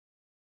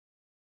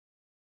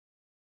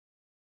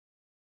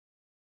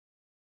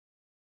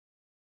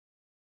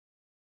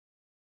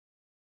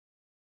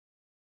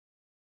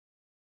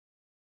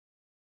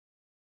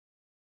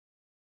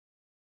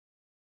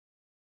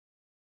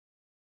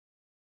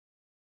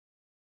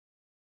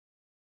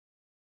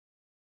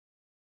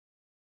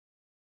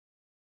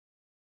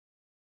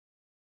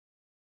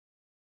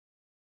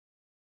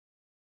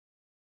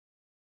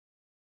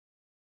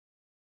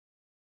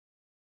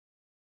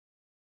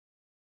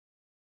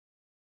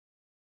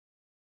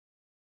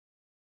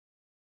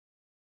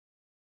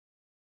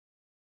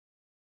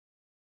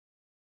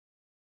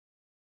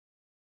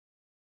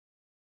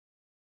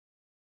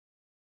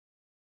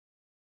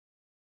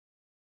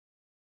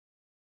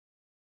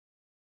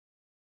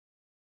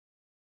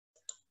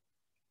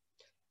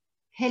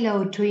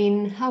Hello,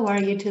 Tween. How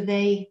are you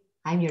today?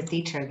 I'm your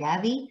teacher,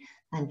 Gabby,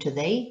 and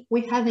today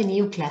we have a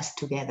new class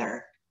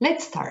together.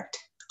 Let's start.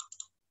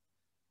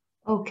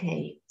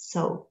 Okay,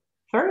 so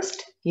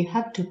first you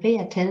have to pay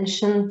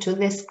attention to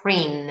the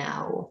screen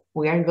now.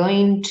 We are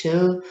going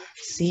to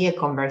see a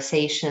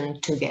conversation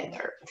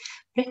together.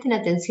 Presten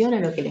atención a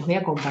lo que les voy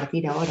a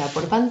compartir ahora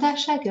por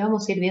pantalla, que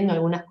vamos a ir viendo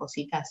algunas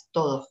cositas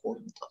todos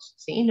juntos,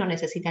 ¿sí? No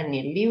necesitan ni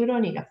el libro,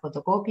 ni la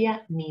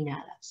fotocopia, ni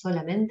nada.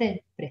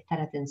 Solamente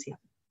prestar atención.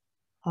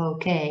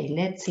 Okay,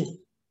 let's see.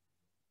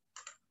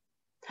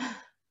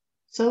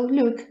 So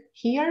look,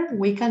 here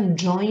we can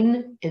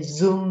join a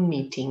Zoom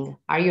meeting.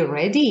 Are you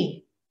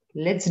ready?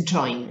 Let's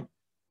join.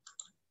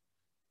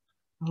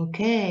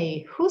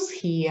 Okay, who's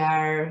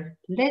here?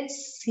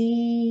 Let's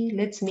see,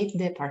 let's meet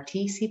the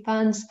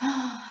participants.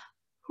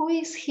 Who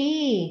is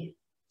he?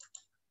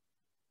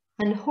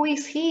 And who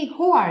is he?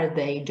 Who are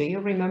they? Do you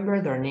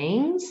remember their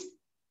names?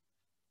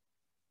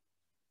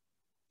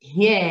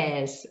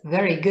 Yes,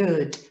 very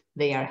good.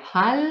 They are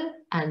Hal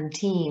and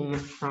Tim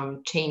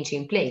from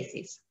Changing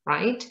Places,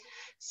 right?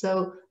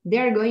 So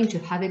they're going to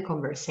have a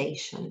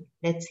conversation.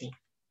 Let's see.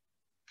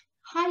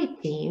 Hi,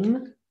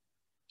 Tim.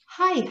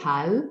 Hi,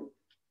 Hal.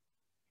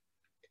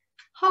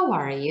 How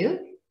are you?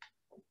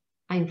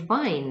 I'm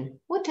fine.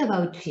 What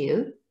about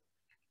you?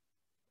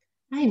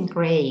 I'm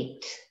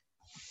great.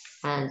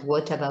 And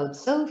what about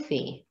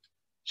Sophie?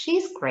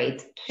 She's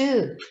great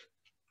too.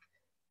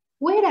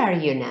 Where are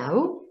you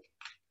now?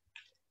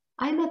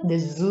 I'm at the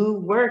zoo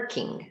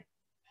working.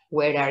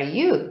 Where are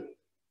you?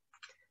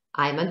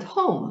 I'm at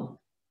home.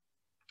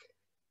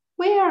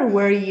 Where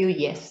were you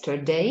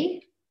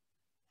yesterday?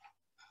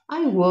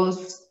 I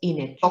was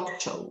in a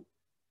talk show.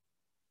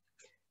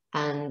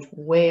 And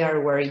where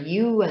were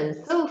you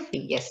and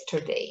Sophie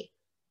yesterday?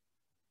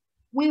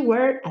 We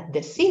were at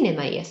the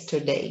cinema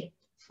yesterday.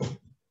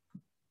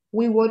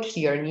 We watched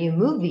your new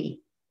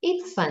movie.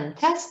 It's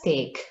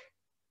fantastic.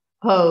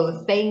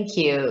 Oh, thank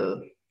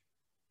you.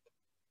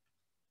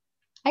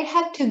 I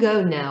have to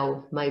go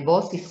now. My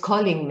boss is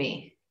calling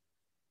me.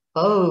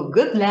 Oh,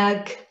 good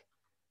luck.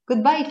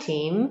 Goodbye,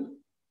 Tim.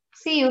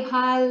 See you,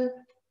 Hal.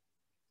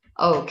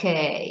 Ok.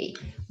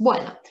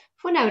 Bueno,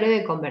 fue una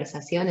breve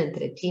conversación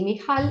entre Tim y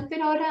Hal,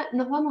 pero ahora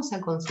nos vamos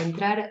a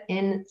concentrar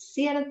en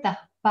ciertas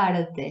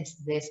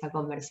partes de esa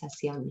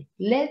conversación.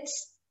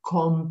 Let's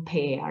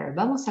compare.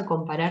 Vamos a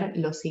comparar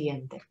lo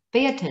siguiente.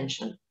 Pay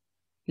attention.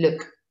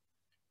 Look.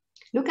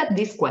 Look at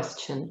this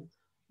question.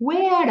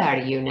 Where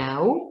are you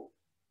now?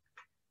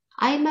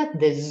 I'm at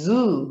the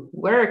zoo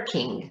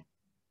working.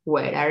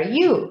 Where are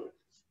you?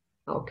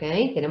 Ok,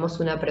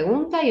 tenemos una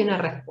pregunta y una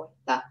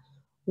respuesta.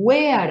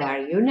 Where are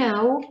you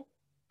now?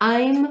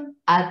 I'm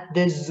at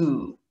the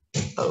zoo.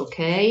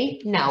 Okay,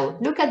 now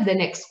look at the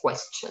next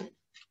question.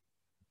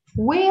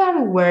 Where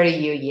were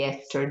you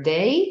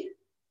yesterday?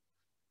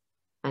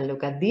 And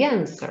look at the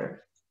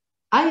answer.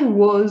 I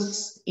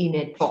was in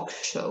a talk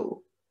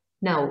show.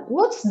 Now,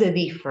 what's the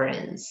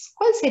difference?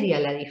 ¿Cuál sería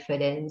la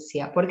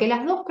diferencia? Porque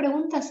las dos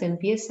preguntas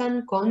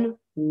empiezan con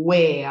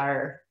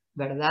where,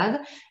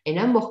 ¿verdad? En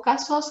ambos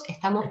casos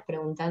estamos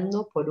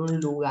preguntando por un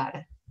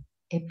lugar,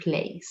 a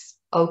place.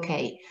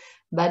 Okay,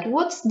 but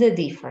what's the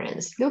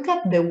difference? Look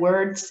at the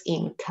words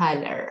in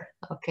color,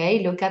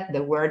 okay? Look at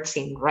the words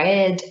in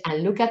red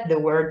and look at the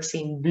words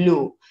in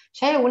blue.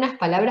 Ya hay algunas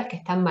palabras que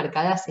están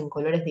marcadas en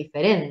colores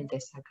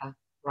diferentes acá,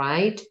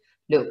 right?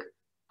 Look,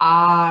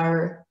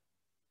 are,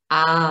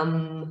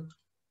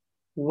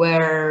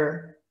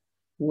 where,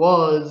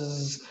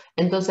 was.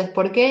 Entonces,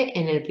 ¿por qué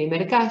en el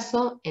primer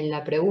caso, en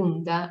la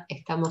pregunta,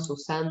 estamos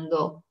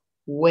usando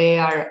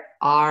where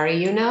are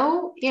you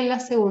now? Y en la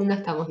segunda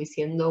estamos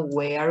diciendo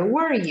where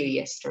were you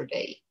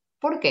yesterday?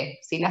 ¿Por qué?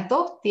 Si las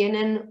dos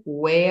tienen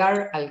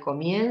where al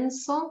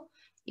comienzo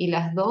y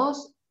las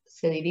dos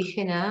se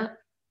dirigen a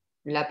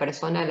la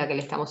persona a la que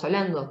le estamos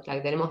hablando, la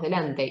que tenemos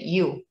delante,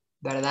 you,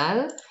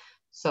 ¿verdad?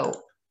 So,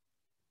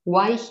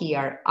 why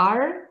here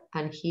are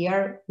and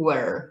here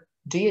were?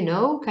 Do you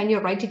know? Can you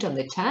write it on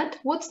the chat?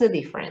 What's the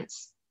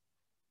difference?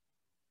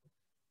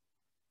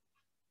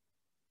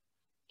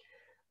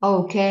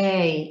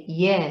 Okay,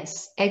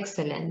 yes,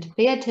 excellent.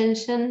 Pay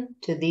attention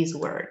to these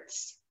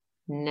words.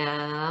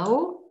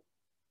 Now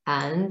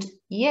and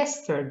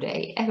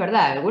yesterday. Es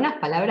verdad, algunas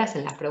palabras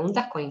en las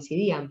preguntas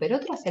coincidían, pero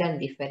otras eran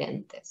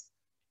diferentes,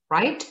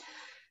 right?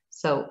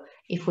 So,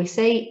 if we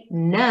say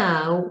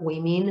now, we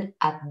mean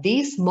at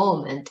this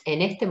moment,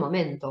 en este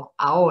momento,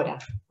 ahora,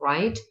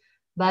 right?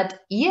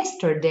 But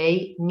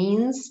yesterday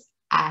means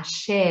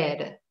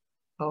ayer,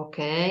 ¿ok?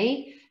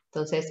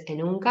 Entonces,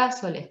 en un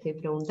caso le estoy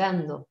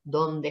preguntando,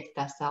 ¿dónde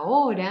estás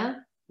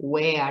ahora?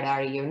 Where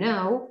are you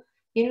now?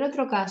 Y en el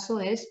otro caso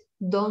es,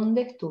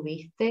 ¿dónde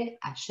estuviste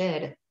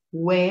ayer?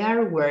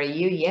 Where were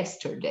you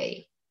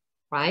yesterday?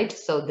 Right?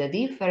 So the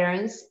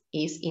difference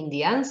is in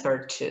the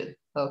answer too,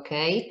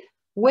 ¿ok?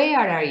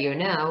 Where are you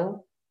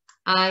now?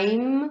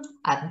 I'm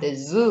at the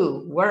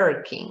zoo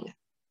working.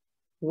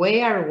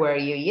 Where were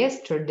you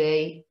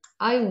yesterday?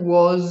 I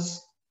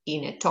was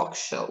in a talk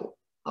show.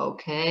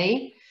 Ok.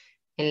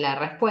 En la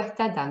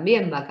respuesta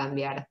también va a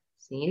cambiar.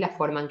 ¿sí? La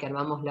forma en que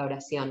armamos la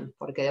oración,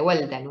 porque de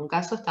vuelta, en un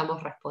caso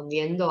estamos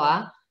respondiendo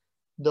a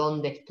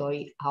dónde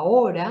estoy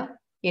ahora,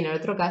 y en el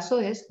otro caso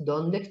es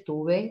dónde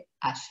estuve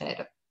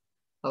ayer.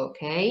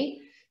 Okay,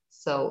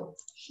 so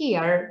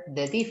here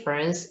the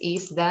difference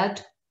is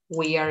that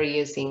we are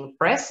using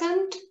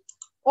present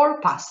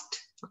or past.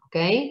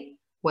 Okay,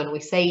 when we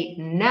say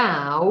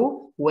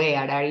now,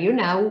 where are you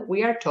now?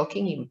 We are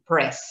talking in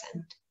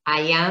present.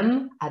 I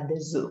am at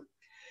the zoo.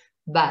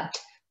 But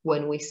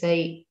when we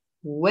say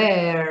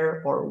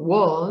where or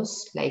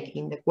was, like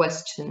in the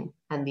question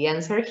and the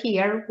answer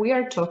here, we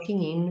are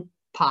talking in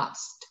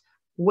past.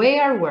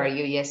 Where were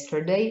you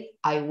yesterday?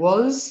 I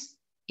was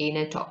in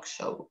a talk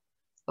show.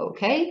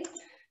 Okay,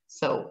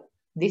 so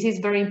this is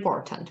very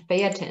important.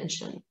 Pay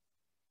attention.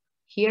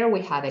 Here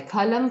we have a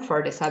column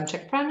for the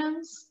subject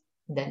pronouns,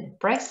 then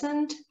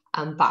present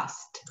and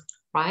past,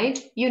 right?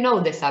 You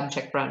know the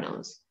subject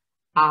pronouns.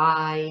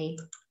 I,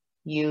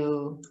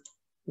 you,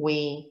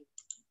 we,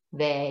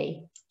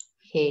 they,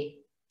 he,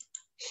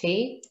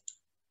 she,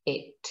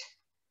 it.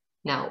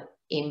 Now,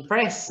 in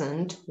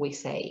present, we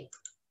say,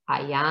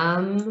 I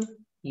am,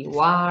 you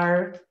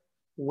are,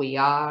 we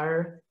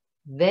are,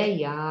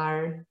 they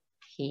are,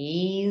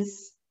 he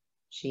is,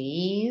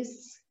 she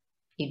is,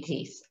 it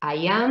is. I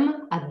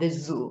am at the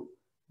zoo.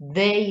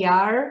 They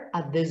are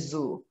at the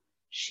zoo.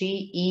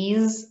 She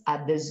is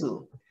at the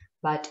zoo.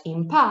 But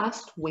in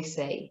past, we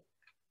say,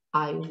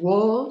 I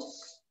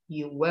was,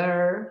 you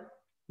were,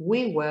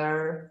 we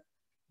were,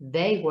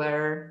 they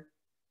were,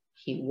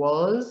 he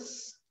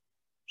was,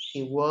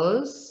 she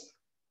was,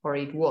 or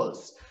it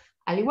was.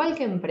 Al igual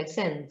que en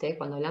presente,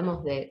 cuando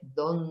hablamos de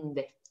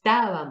dónde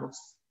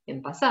estábamos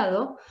en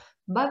pasado,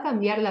 va a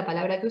cambiar la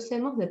palabra que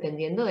usemos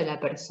dependiendo de la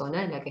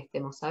persona en la que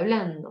estemos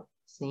hablando,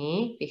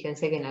 ¿sí?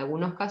 Fíjense que en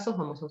algunos casos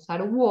vamos a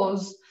usar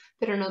was,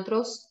 pero en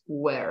otros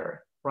were,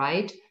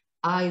 right?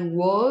 I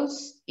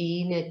was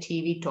in a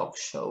TV talk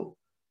show.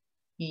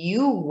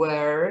 You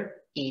were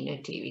in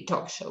a TV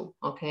talk show,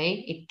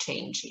 okay? It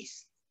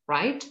changes,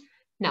 right?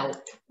 Now,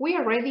 we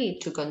are ready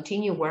to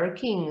continue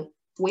working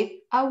with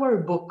our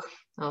book,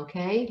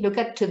 okay? Look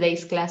at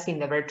today's class in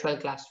the virtual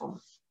classroom.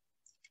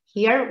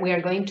 Here, we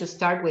are going to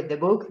start with the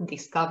book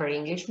Discover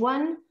English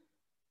 1,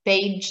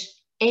 page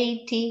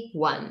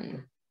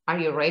 81. Are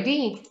you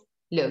ready?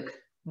 Look,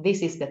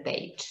 this is the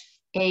page,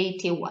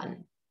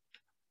 81.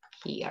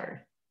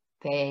 Here,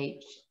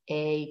 page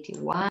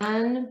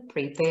 81,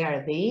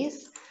 prepare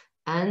this,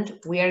 and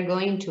we are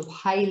going to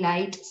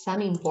highlight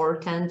some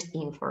important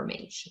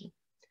information.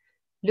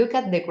 Look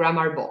at the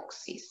grammar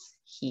boxes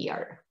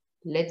here.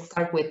 Let's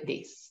start with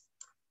this.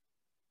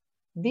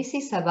 This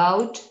is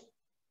about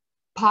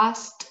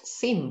past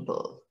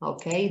simple,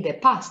 okay? The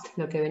past,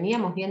 lo que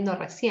veníamos viendo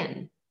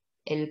recién,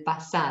 el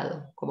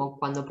pasado, como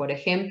cuando, por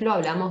ejemplo,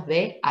 hablamos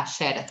de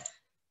ayer.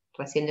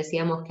 Recién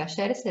decíamos que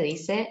ayer se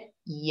dice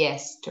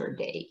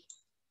yesterday,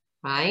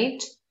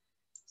 right?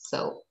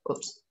 So,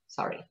 oops,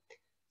 sorry.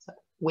 So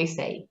we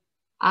say,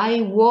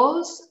 I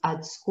was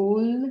at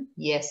school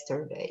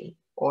yesterday,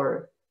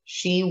 or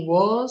she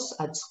was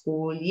at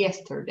school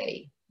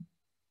yesterday.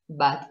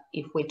 But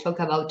if we talk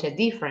about a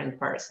different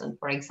person,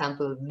 for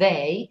example,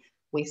 they,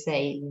 we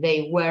say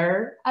they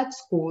were at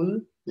school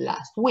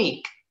last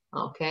week,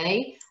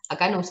 okay?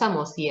 Acá no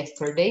usamos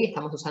yesterday,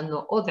 estamos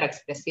usando otra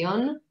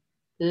expresión,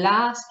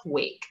 last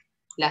week,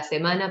 la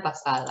semana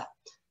pasada.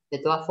 De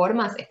todas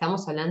formas,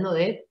 estamos hablando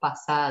de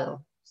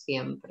pasado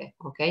siempre,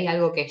 okay?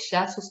 Algo que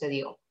ya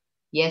sucedió.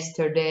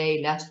 Yesterday,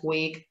 last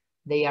week,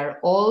 they are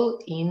all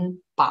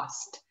in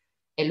past.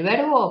 El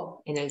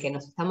verbo en el que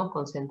nos estamos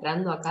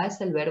concentrando acá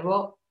es el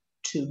verbo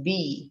to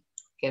be,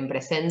 que en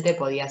presente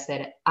podía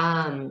ser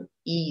am,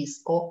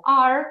 is o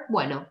are.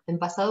 Bueno, en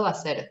pasado va a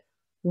ser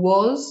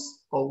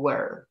was o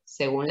were,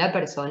 según la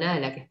persona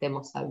de la que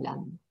estemos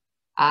hablando.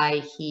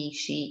 I, he,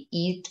 she,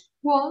 it,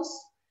 was,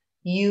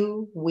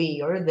 you,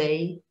 we, or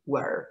they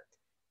were.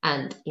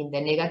 And in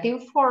the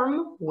negative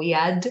form, we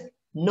add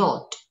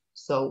not.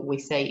 So we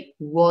say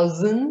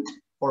wasn't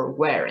or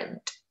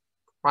weren't,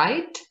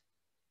 right?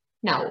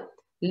 Now,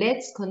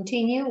 let's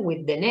continue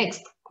with the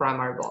next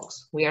grammar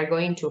box. We are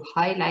going to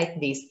highlight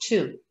these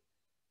two.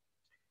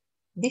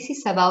 This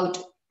is about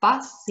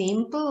past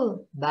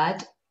simple,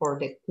 but for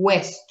the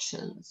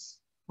questions,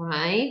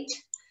 right?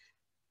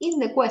 In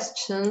the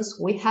questions,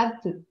 we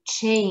have to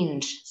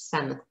change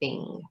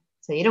something.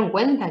 ¿Se dieron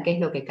cuenta qué es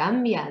lo que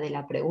cambia de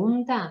la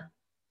pregunta?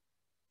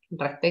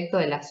 Respecto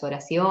de las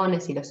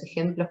oraciones y los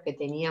ejemplos que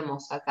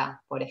teníamos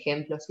acá. Por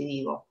ejemplo, si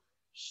digo,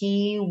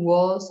 he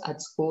was at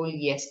school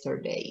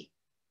yesterday.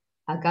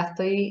 Acá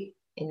estoy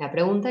en la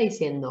pregunta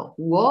diciendo,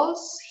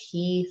 was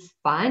he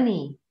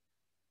funny?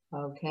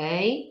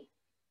 Okay.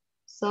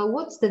 So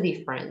what's the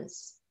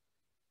difference?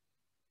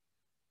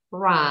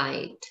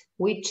 Right.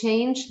 We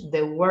change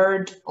the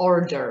word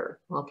order.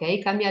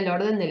 Okay. Cambia el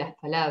orden de las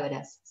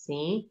palabras,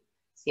 ¿sí?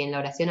 Si en la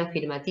oración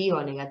afirmativa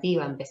o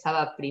negativa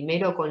empezaba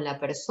primero con la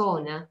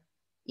persona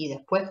y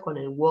después con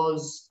el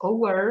was o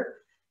were,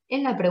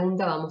 en la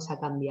pregunta vamos a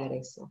cambiar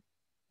eso.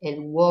 el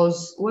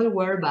was o el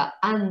were va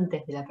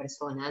antes de la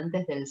persona,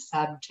 antes del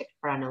subject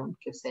pronoun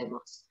que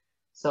usemos.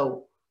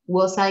 So,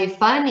 was I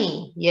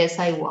funny? Yes,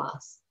 I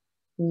was.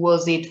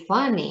 Was it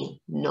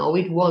funny? No,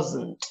 it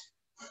wasn't.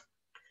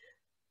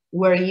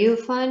 Were you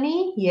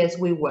funny? Yes,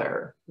 we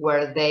were.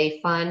 Were they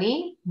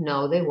funny?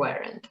 No, they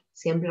weren't.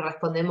 Siempre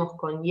respondemos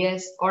con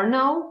yes or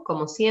no,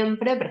 como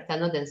siempre,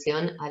 prestando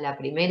atención a la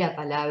primera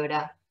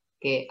palabra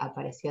que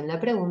apareció en la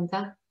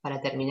pregunta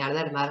para terminar de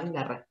armar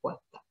la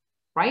respuesta.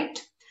 Right?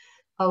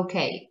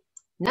 Okay.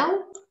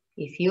 Now,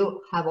 if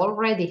you have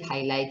already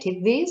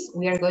highlighted this,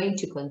 we are going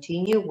to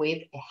continue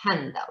with a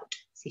handout.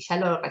 Si ya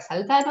lo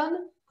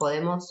resaltaron,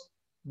 podemos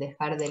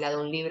dejar de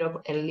lado el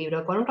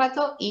libro por un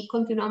rato y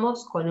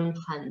continuamos con un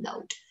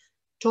handout.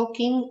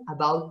 Talking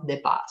about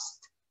the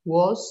past,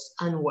 was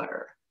and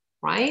were,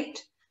 right?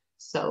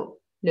 So,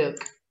 look,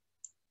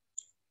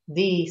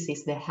 this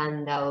is the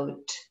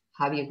handout.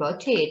 Have you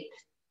got it?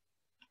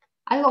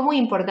 Algo muy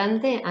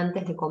importante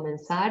antes de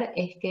comenzar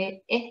es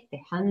que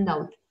este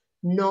handout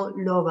no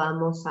lo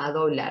vamos a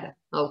doblar,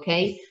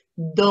 ¿ok?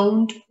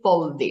 Don't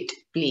fold it,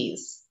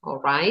 please,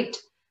 all right?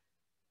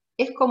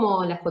 Es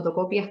como las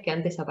fotocopias que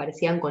antes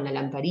aparecían con la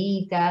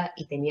lamparita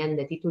y tenían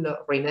de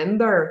título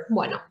Remember.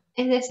 Bueno,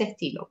 es de ese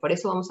estilo. Por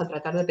eso vamos a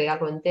tratar de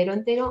pegarlo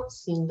entero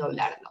sin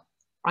doblarlo.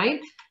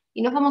 Right?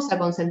 Y nos vamos a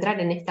concentrar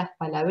en estas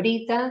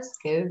palabritas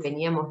que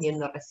veníamos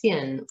viendo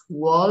recién.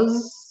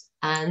 Was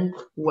and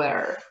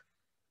were.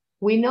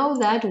 We know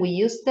that we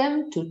use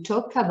them to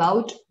talk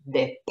about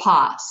the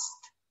past.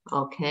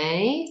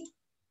 Okay?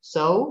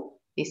 So,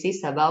 this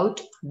is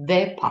about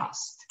the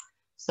past.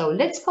 So,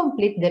 let's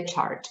complete the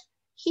chart.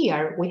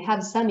 Here we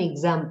have some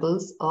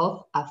examples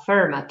of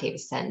affirmative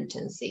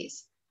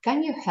sentences.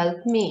 Can you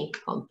help me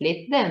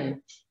complete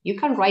them? You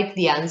can write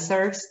the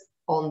answers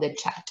on the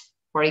chat.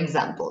 For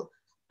example,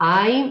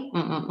 I'm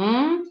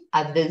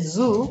at the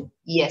zoo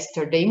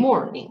yesterday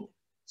morning.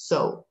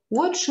 So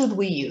what should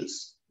we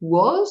use?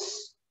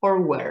 Was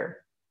or were?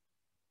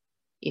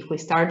 If we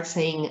start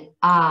saying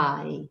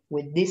I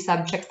with this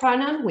subject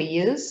pronoun, we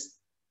use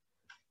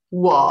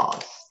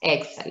was.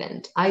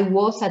 Excellent. I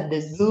was at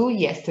the zoo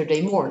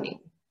yesterday morning.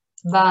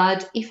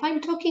 But if I'm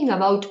talking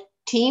about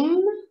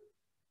Tim,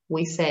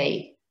 we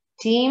say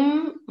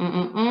Tim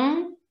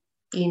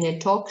in a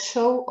talk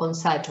show on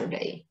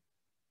Saturday.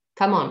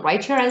 Come on,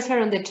 write your answer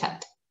on the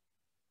chat.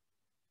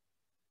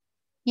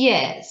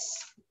 Yes,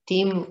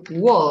 Tim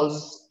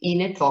was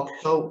in a talk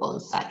show on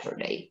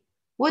Saturday.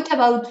 What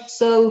about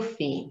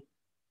Sophie?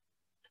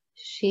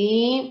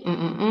 She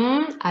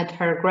at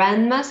her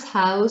grandma's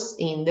house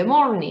in the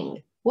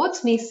morning.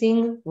 What's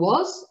missing,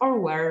 was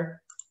or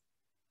were?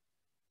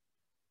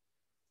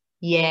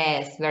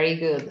 Yes, very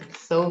good.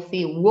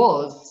 Sophie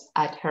was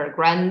at her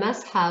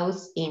grandma's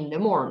house in the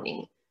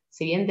morning.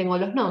 Si bien tengo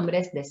los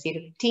nombres,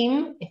 decir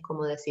Tim es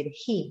como decir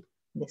he.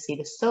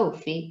 Decir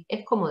Sophie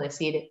es como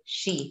decir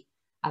she.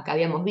 Acá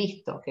habíamos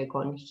visto que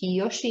con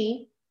he o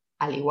she,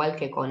 al igual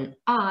que con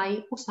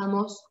I,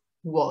 usamos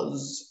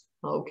was.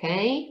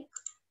 Okay?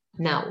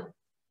 Now,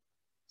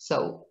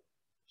 so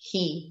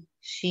he,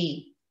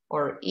 she,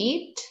 or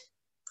it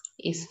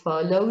is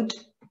followed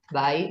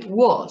by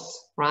was,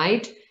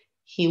 right?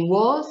 He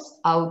was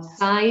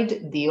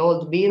outside the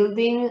old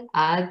building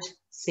at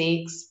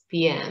 6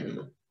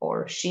 p.m.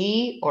 Or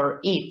she or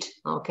it,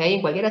 ¿ok?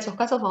 En cualquiera de esos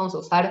casos vamos a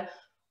usar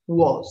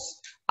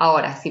was.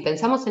 Ahora, si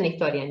pensamos en la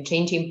historia, en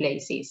changing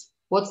places,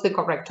 what's the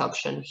correct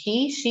option?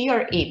 He, she,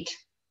 or it?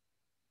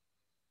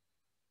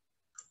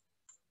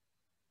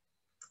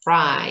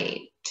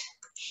 Right,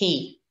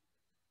 he.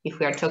 If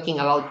we are talking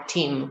about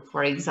Tim,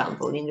 for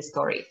example, in the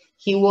story.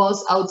 He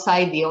was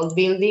outside the old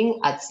building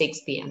at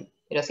 6 p.m.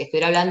 Pero si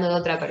estuviera hablando de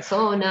otra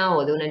persona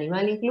o de un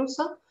animal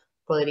incluso,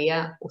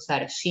 podría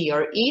usar she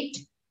or it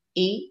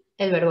y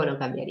el verbo no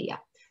cambiaría.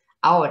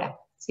 Ahora,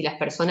 si las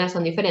personas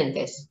son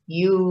diferentes,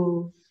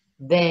 you,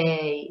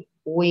 they,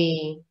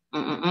 we,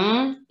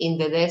 in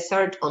the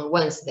desert on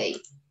Wednesday.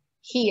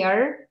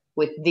 Here,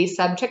 with these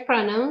subject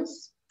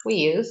pronouns, we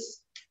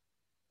use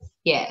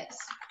yes,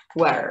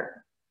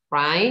 were,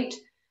 right?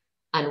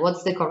 And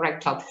what's the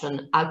correct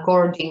option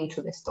according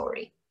to the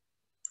story?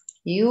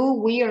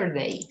 You, we, or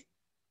they?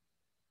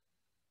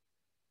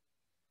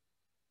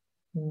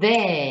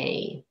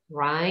 They,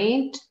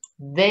 right?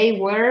 They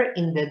were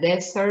in the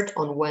desert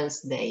on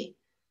Wednesday.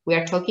 We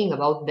are talking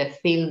about the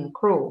film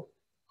crew.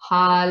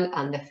 Hal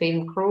and the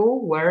film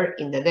crew were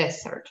in the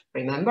desert,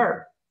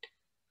 remember?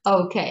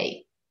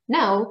 Okay,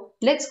 now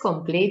let's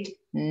complete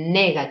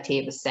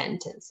negative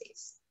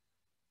sentences.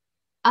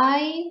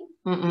 I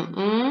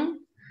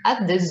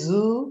at the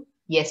zoo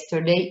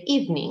yesterday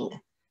evening.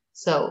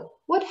 So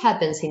what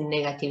happens in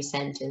negative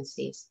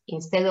sentences?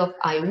 Instead of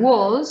I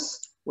was,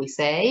 we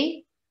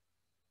say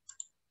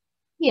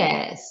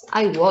yes,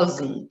 I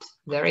wasn't.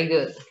 Very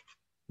good.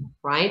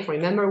 Right?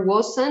 Remember,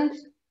 wasn't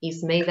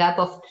is made up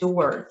of two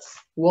words.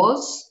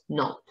 Was,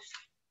 not.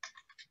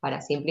 Para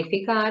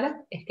simplificar,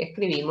 es que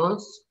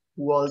escribimos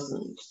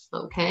wasn't.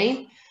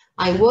 Okay?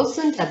 I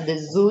wasn't at the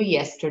zoo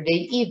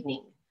yesterday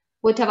evening.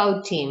 What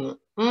about Tim?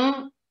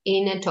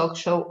 in a talk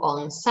show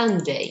on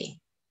Sunday?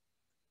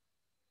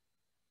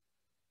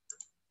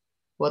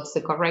 What's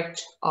the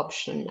correct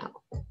option now?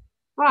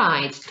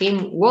 Right,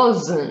 Tim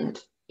wasn't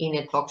in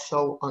a talk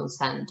show on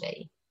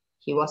Sunday.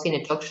 He was in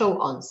a talk show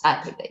on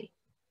Saturday.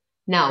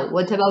 Now,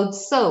 what about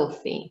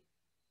Sophie?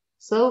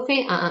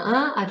 Sophie,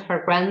 at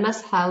her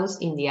grandma's house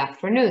in the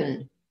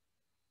afternoon.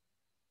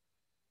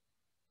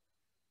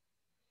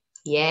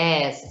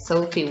 Yes,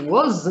 Sophie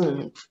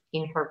wasn't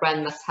in her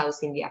grandma's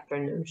house in the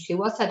afternoon. She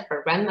was at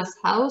her grandma's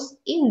house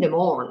in the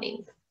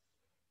morning.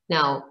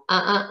 Now,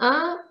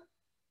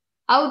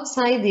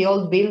 outside the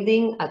old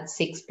building at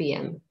 6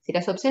 p.m. Si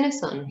las opciones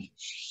son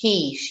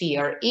he, she,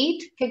 or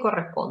it, ¿qué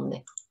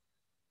corresponde?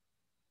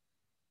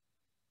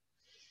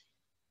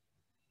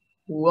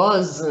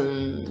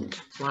 Wasn't,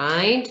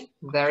 right?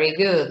 Very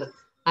good.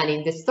 And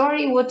in the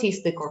story, what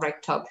is the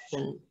correct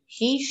option?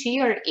 He, she,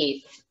 or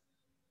it?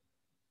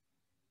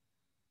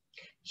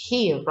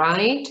 He,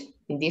 right?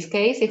 In this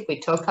case, if we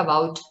talk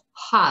about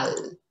Hal,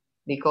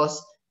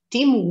 because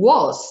Tim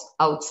was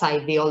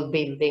outside the old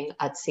building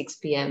at 6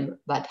 p.m.,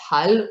 but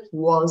Hal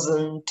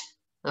wasn't,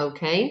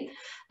 okay?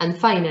 And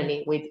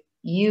finally, with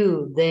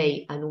you,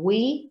 they, and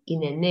we,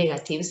 in a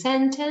negative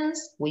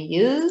sentence, we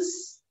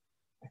use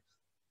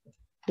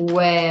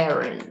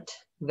weren't.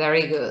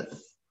 Very good.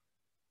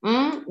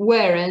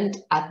 Weren't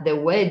at the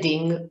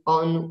wedding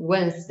on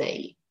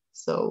Wednesday.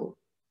 So,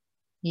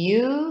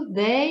 you,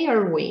 they,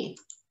 or we?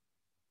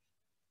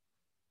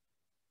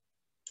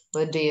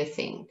 What do you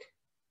think?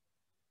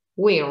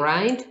 We,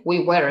 right?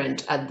 We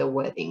weren't at the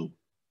wedding.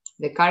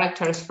 The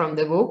characters from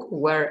the book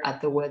were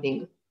at the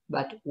wedding,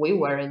 but we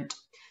weren't.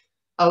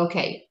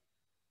 Okay.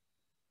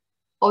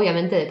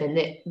 Obviamente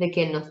depende de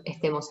quién nos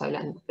estemos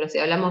hablando. Pero si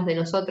hablamos de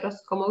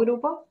nosotros como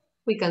grupo,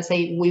 we can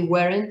say we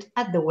weren't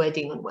at the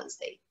wedding on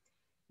Wednesday.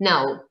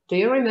 Now, do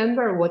you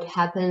remember what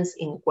happens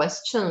in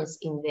questions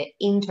in the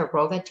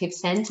interrogative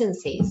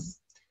sentences?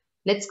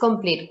 Let's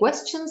complete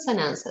questions and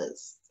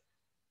answers.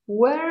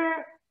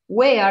 Where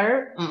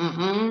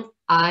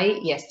I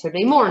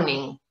yesterday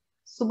morning?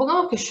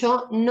 Supongamos que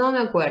yo no me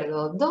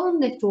acuerdo.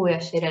 ¿Dónde estuve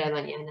ayer a la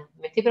mañana?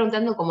 Me estoy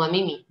preguntando como a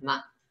mí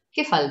misma.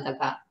 ¿Qué falta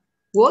acá?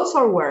 Was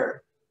or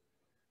were?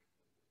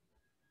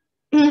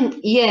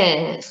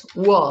 Yes,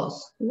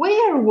 was.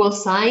 Where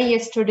was I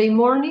yesterday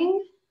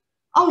morning?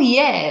 Oh,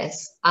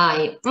 yes,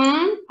 I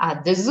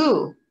at the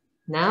zoo.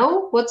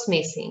 Now, what's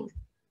missing?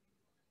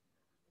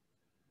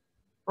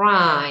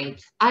 Right,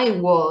 I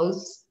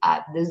was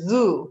at the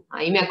zoo.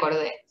 Ahí me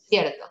acordé,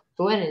 cierto,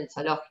 estuve en el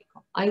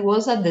zoológico. I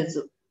was at the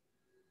zoo.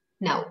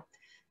 Now,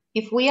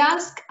 if we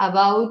ask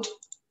about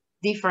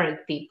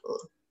different people,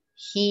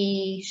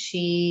 he,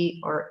 she,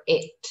 or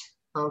it,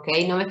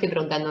 okay? No me estoy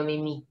preguntando a mí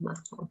misma,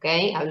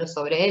 okay? Hablo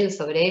sobre él,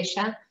 sobre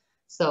ella.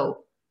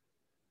 So,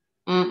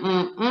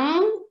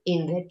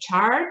 in the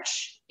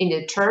church,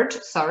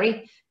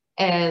 sorry.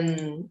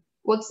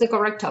 What's the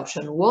correct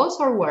option? Was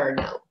or were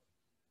now?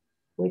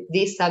 With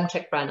these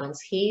subject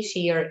pronouns, he,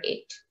 she, or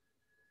it.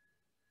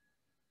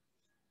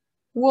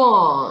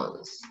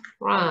 Was,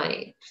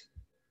 right.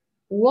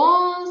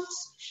 Was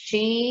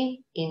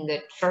she in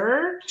the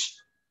church?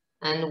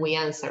 And we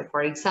answer,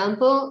 for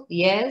example,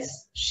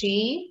 yes,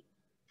 she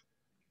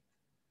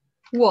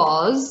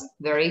was,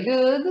 very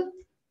good,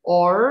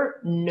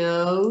 or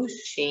no,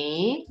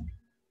 she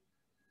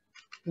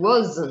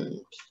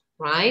wasn't,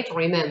 right?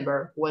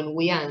 Remember, when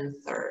we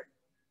answer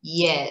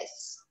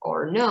yes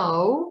or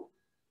no,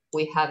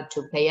 we have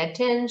to pay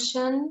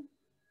attention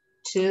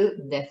to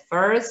the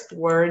first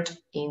word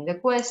in the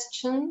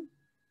question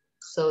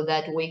so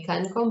that we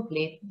can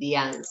complete the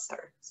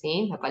answer,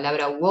 ¿sí? La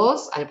palabra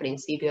was al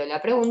principio de la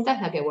pregunta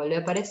es la que vuelve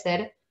a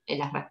aparecer en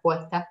las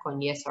respuestas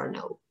con yes or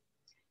no.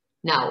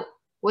 Now,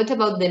 what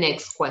about the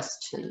next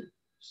question?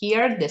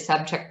 Here, the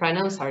subject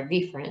pronouns are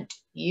different.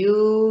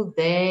 You,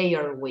 they,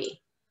 or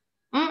we.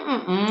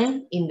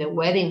 In the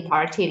wedding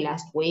party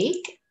last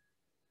week,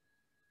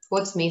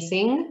 what's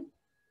missing?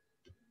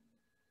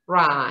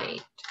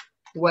 Right,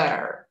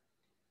 where?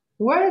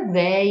 Were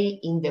they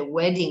in the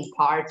wedding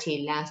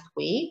party last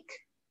week?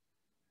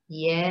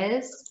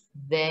 Yes,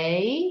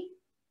 they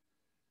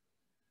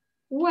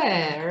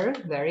were.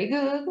 Very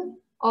good.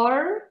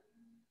 Or,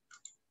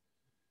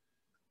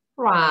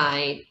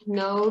 right,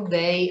 no,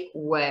 they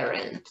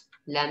weren't.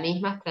 La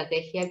misma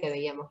estrategia que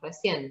veíamos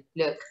recién.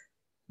 Look,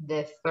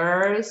 the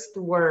first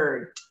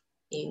word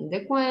in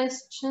the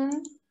question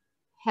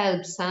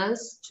helps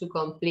us to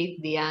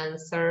complete the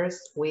answers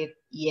with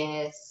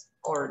yes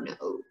or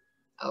no.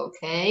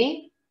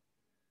 Okay?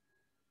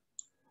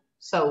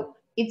 So,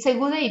 it's a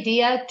good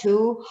idea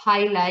to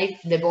highlight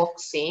the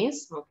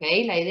boxes,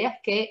 okay? La idea es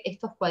que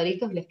estos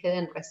cuadritos les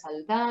queden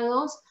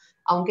resaltados,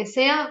 aunque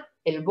sea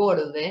el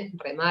borde,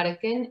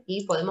 remarquen,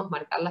 y podemos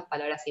marcar las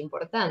palabras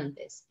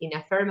importantes. In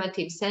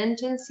affirmative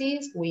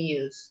sentences, we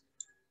use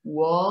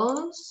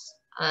was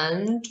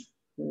and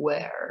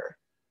were,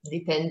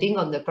 depending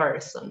on the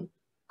person.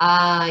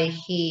 I,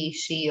 he,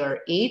 she, or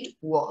it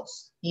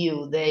was.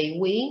 You, they,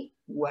 we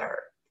were.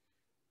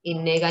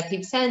 In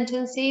negative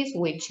sentences,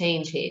 we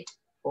change it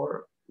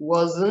for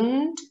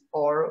wasn't,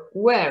 or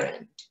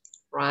weren't,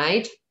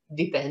 right?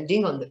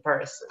 Depending on the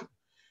person.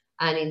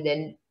 And in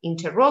the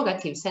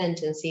interrogative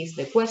sentences,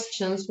 the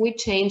questions, we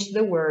change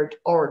the word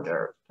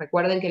order.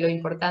 Recuerden que lo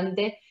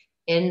importante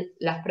en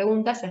las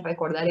preguntas es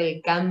recordar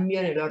el cambio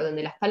en el orden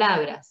de las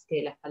palabras,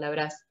 que las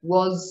palabras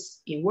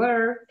was y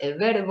were, el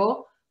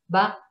verbo,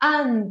 va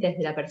antes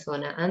de la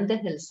persona,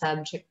 antes del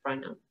subject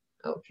pronoun.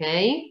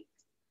 Okay?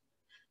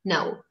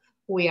 Now,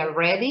 we are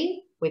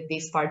ready with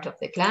this part of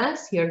the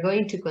class. You're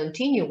going to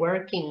continue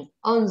working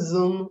on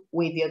Zoom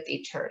with your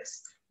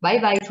teachers.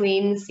 Bye-bye,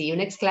 twins. See you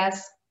next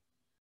class.